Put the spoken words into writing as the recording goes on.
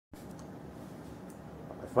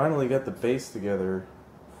finally got the base together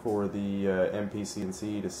for the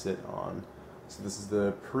MPCNC to sit on. So this is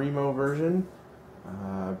the Primo version.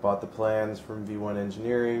 I bought the plans from V1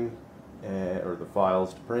 Engineering, or the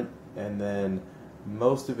files to print, and then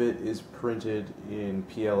most of it is printed in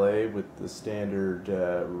PLA with the standard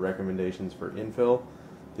recommendations for infill.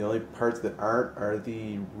 The only parts that aren't are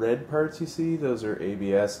the red parts you see. Those are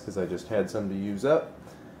ABS because I just had some to use up.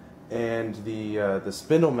 And the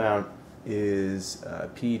spindle mount is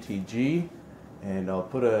PETG, and I'll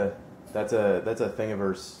put that's a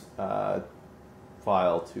Thingiverse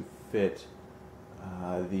file to fit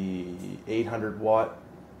the 800 watt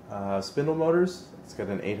spindle motors. It's got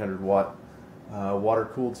an 800 watt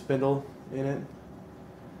water-cooled spindle in it.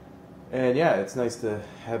 And yeah, it's nice to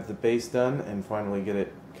have the base done and finally get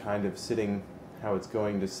it kind of sitting how it's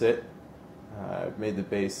going to sit. I've made the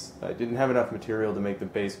base, I didn't have enough material to make the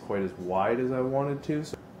base quite as wide as I wanted to,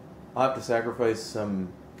 so I'll have to sacrifice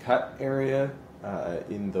some cut area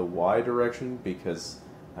in the Y direction because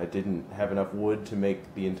I didn't have enough wood to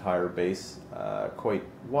make the entire base quite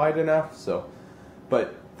wide enough. So,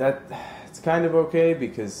 but it's kind of okay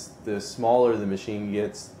because the smaller the machine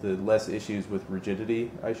gets, the less issues with rigidity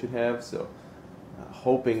I should have. So,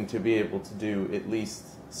 hoping to be able to do at least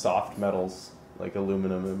soft metals like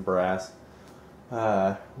aluminum and brass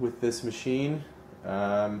with this machine.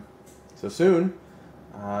 So soon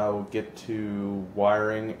we'll get to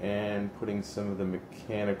wiring and putting some of the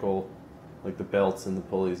mechanical, like the belts and the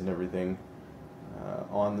pulleys and everything,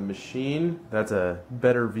 on the machine. That's a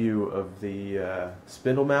better view of the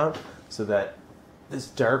spindle mount, so that this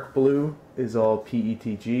dark blue is all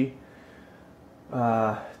PETG,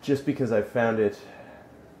 just because I found it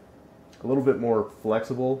a little bit more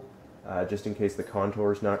flexible, just in case the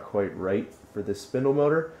contour is not quite right for this spindle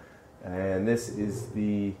motor. And this is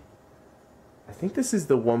I think this is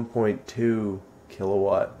the 1.2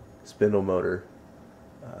 kilowatt spindle motor.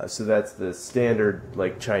 So that's the standard,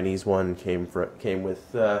 like Chinese one came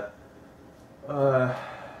with a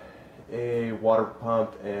water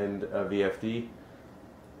pump and a VFD.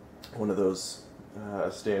 One of those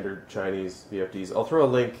standard Chinese VFDs. I'll throw a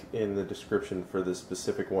link in the description for the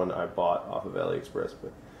specific one I bought off of AliExpress,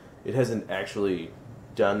 but it hasn't actually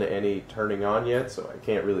done any turning on yet, so I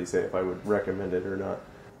can't really say if I would recommend it or not.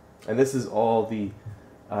 And this is all the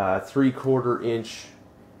 3/4 inch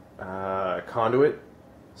conduit.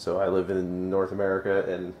 So I live in North America,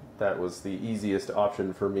 and that was the easiest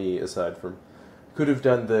option for me, aside from, could have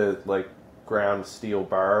done the like ground steel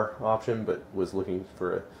bar option, but was looking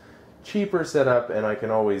for a cheaper setup, and I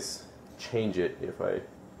can always change it if I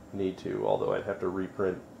need to, although I'd have to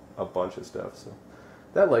reprint a bunch of stuff, so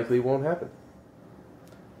that likely won't happen.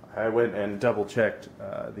 I went and double checked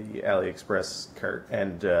the AliExpress cart,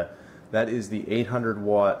 and that is the 800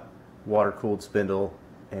 watt water cooled spindle,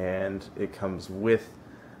 and it comes with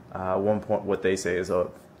what they say is a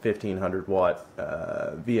 1500 watt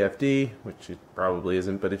VFD, which it probably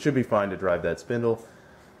isn't, but it should be fine to drive that spindle.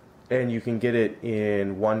 And you can get it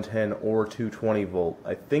in 110 or 220 volt.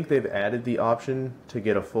 I think they've added the option to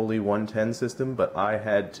get a fully 110 system, but I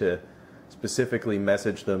had to specifically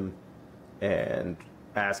message them and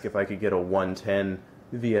ask if I could get a 110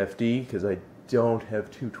 VFD because I don't have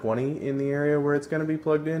 220 in the area where it's going to be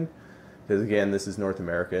plugged in. Because again, this is North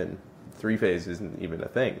America, and three-phase isn't even a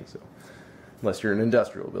thing, so unless you're an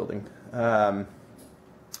industrial building.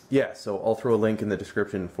 Yeah, so I'll throw a link in the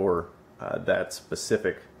description for that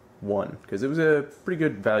specific one, because it was a pretty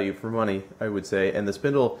good value for money, I would say, and the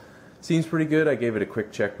spindle seems pretty good. I gave it a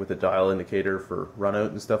quick check with a dial indicator for run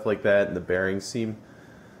out and stuff like that, and the bearings seem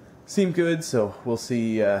good, so we'll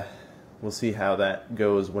see how that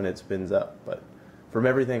goes when it spins up. But from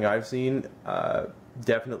everything I've seen,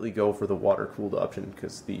 definitely go for the water-cooled option,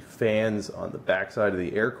 because the fans on the backside of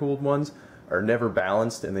the air-cooled ones are never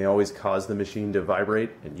balanced, and they always cause the machine to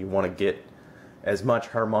vibrate, and you want to get as much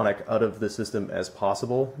harmonic out of the system as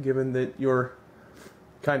possible, given that you're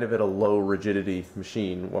kind of at a low rigidity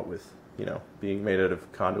machine, what with, you know, being made out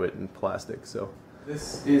of conduit and plastic. So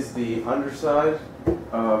this is the underside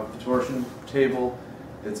of the torsion table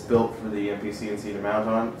that's built for the MPCNC to mount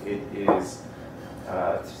on. It is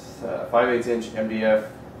 5/8 inch MDF,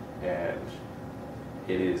 and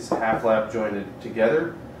it is half lap jointed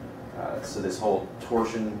together. So this whole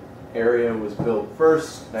torsion area was built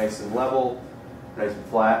first, nice and level, nice and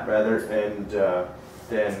flat rather, and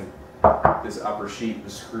then this upper sheet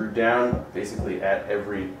was screwed down basically at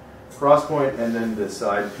every cross point, and then the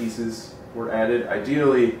side pieces were added.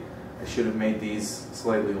 Ideally, I should have made these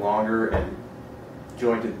slightly longer and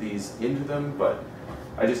jointed these into them, but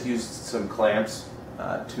I just used some clamps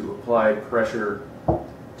to apply pressure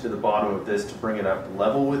to the bottom of this to bring it up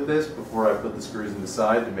level with this before I put the screws in the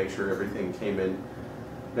side to make sure everything came in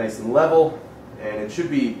nice and level. And it should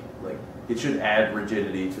be like, it should add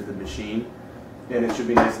rigidity to the machine, and it should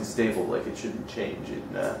be nice and stable. Like, it shouldn't change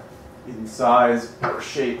in size or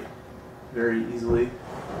shape very easily.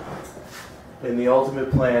 And the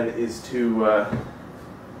ultimate plan is to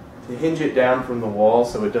hinge it down from the wall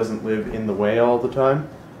so it doesn't live in the way all the time.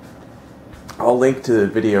 I'll link to the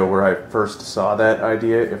video where I first saw that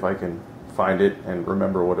idea if I can find it and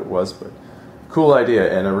remember what it was, but cool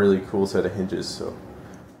idea and a really cool set of hinges. So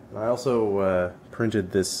I also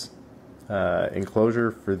printed this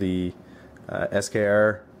enclosure for the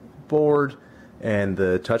SKR board and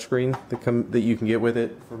the touchscreen that you can get with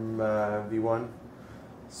it from V1.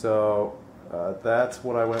 So that's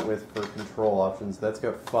what I went with for control options. That's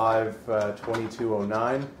got 5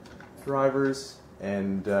 2209 drivers,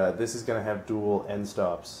 and this is going to have dual end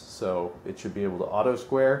stops, so it should be able to auto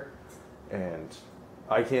square. And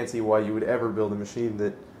I can't see why you would ever build a machine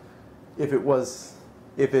that, if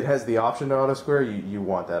it has the option to auto square, you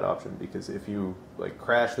want that option, because if you like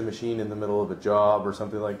crash the machine in the middle of a job or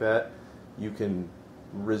something like that, you can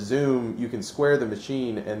square the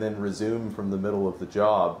machine and then resume from the middle of the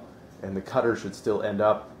job, and the cutter should still end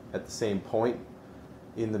up at the same point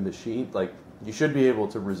in the machine. Like, you should be able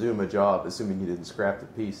to resume a job assuming you didn't scrap the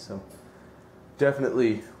piece. So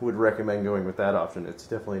definitely would recommend going with that option. It's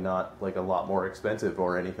definitely not like a lot more expensive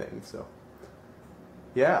or anything. So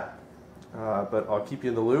yeah, but I'll keep you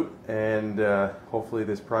in the loop, and hopefully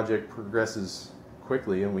this project progresses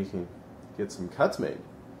quickly and we can get some cuts made.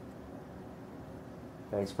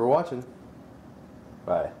 Thanks for watching.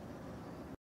 Bye.